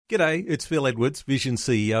G'day, it's Phil Edwards, Vision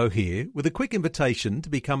CEO here, with a quick invitation to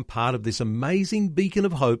become part of this amazing beacon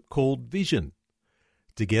of hope called Vision.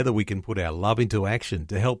 Together we can put our love into action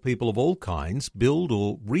to help people of all kinds build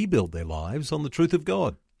or rebuild their lives on the truth of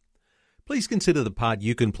God. Please consider the part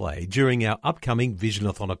you can play during our upcoming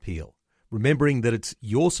Visionathon appeal, remembering that it's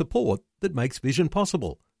your support that makes Vision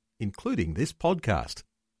possible, including this podcast.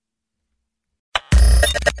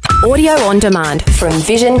 Audio on demand from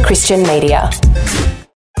Vision Christian Media.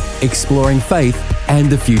 Exploring faith and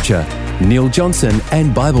the future. Neil Johnson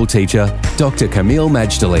and Bible teacher Dr. Kameel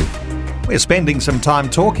Majdali. We're spending some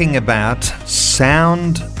time talking about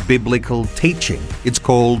sound biblical teaching. It's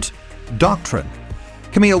called doctrine.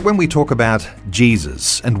 Kameel, when we talk about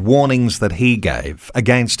Jesus and warnings that he gave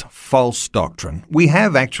against false doctrine, we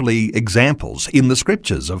have actually examples in the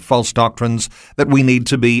scriptures of false doctrines that we need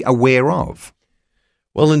to be aware of.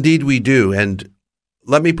 Well, indeed we do. And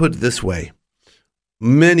let me put it this way.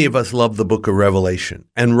 Many of us love the book of Revelation,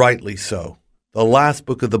 and rightly so. The last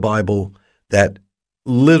book of the Bible that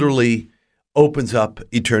literally opens up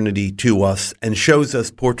eternity to us and shows us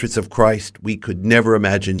portraits of Christ we could never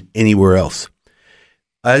imagine anywhere else.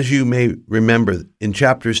 As you may remember, in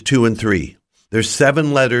chapters 2 and 3, there's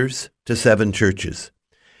 7 letters to 7 churches.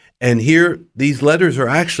 And here, these letters are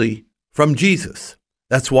actually from Jesus.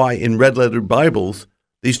 That's why in red-letter Bibles,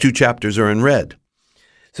 these 2 chapters are in red.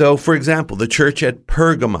 So, for example, the church at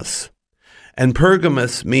Pergamos. And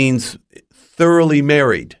Pergamos means thoroughly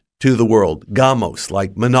married to the world. Gamos,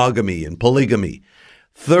 like monogamy and polygamy.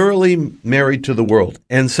 Thoroughly married to the world.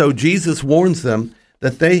 And so Jesus warns them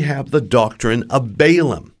that they have the doctrine of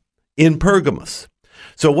Balaam in Pergamos.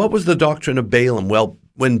 So what was the doctrine of Balaam? Well,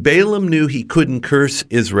 when Balaam knew he couldn't curse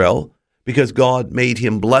Israel because God made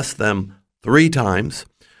him bless them 3 times,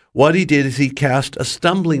 what he did is he cast a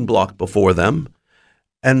stumbling block before them.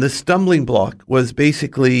 And the stumbling block was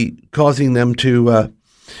basically causing them to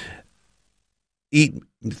eat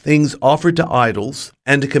things offered to idols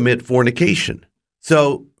and to commit fornication.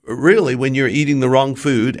 So really, when you're eating the wrong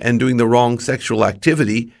food and doing the wrong sexual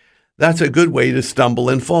activity, that's a good way to stumble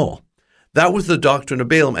and fall. That was the doctrine of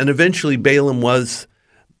Balaam. And eventually Balaam was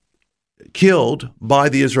killed by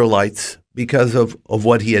the Israelites because of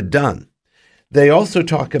what he had done. They also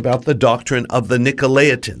talk about the doctrine of the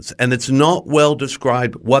Nicolaitans, and it's not well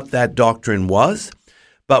described what that doctrine was,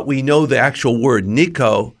 but we know the actual word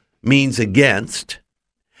Nico means against,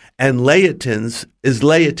 and Laitans is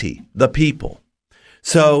laity, the people.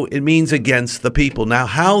 So it means against the people. Now,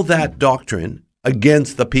 how that doctrine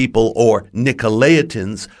against the people or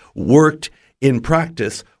Nicolaitans worked in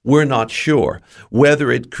practice, we're not sure.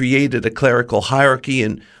 Whether it created a clerical hierarchy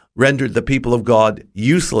and rendered the people of God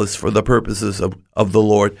useless for the purposes of the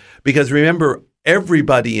Lord. Because remember,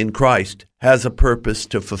 everybody in Christ has a purpose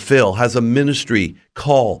to fulfill, has a ministry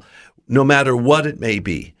call, no matter what it may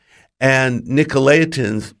be. And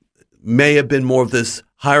Nicolaitans may have been more of this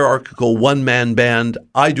hierarchical one-man band.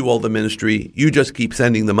 I do all the ministry, you just keep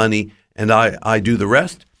sending the money, and I do the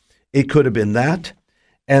rest. It could have been that.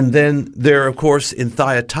 And then there, of course, in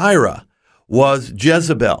Thyatira was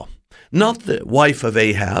Jezebel. Not the wife of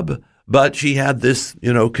Ahab, but she had this,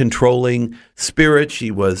 controlling spirit.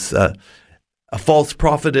 She was a false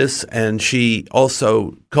prophetess, and she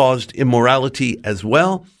also caused immorality as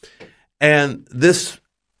well. And this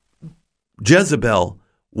Jezebel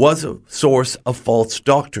was a source of false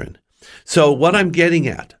doctrine. So what I'm getting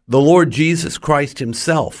at, the Lord Jesus Christ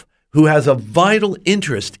himself, who has a vital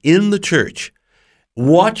interest in the church,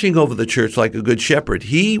 watching over the church like a good shepherd,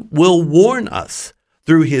 he will warn us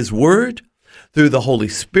through his word, through the Holy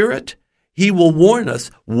Spirit. He will warn us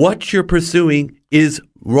what you're pursuing is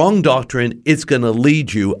wrong doctrine. It's going to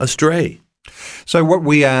lead you astray. So what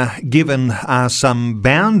we are given are some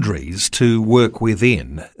boundaries to work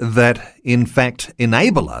within that, in fact,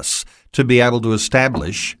 enable us to be able to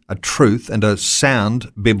establish a truth and a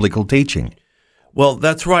sound biblical teaching. Well,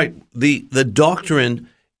 that's right. The doctrine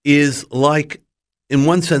is like, in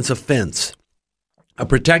one sense, a fence. A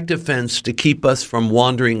protective fence to keep us from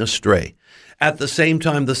wandering astray. At the same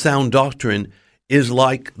time, the sound doctrine is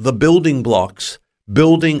like the building blocks,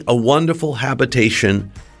 building a wonderful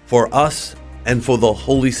habitation for us and for the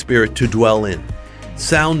Holy Spirit to dwell in.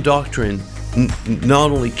 Sound doctrine not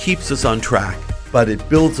only keeps us on track, but it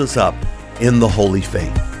builds us up in the holy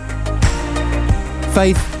faith.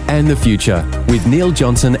 Faith and the Future with Neil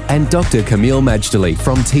Johnson and Dr. Kameel Majdali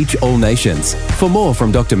from Teach All Nations. For more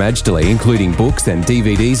from Dr. Majdali, including books and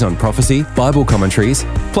DVDs on prophecy, Bible commentaries,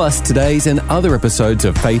 plus today's and other episodes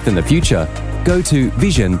of Faith and the Future, go to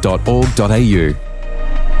vision.org.au.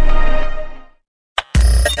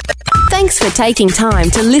 Thanks for taking time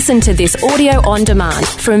to listen to this audio on demand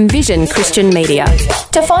from Vision Christian Media.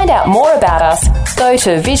 To find out more about us, go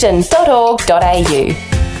to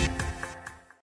vision.org.au.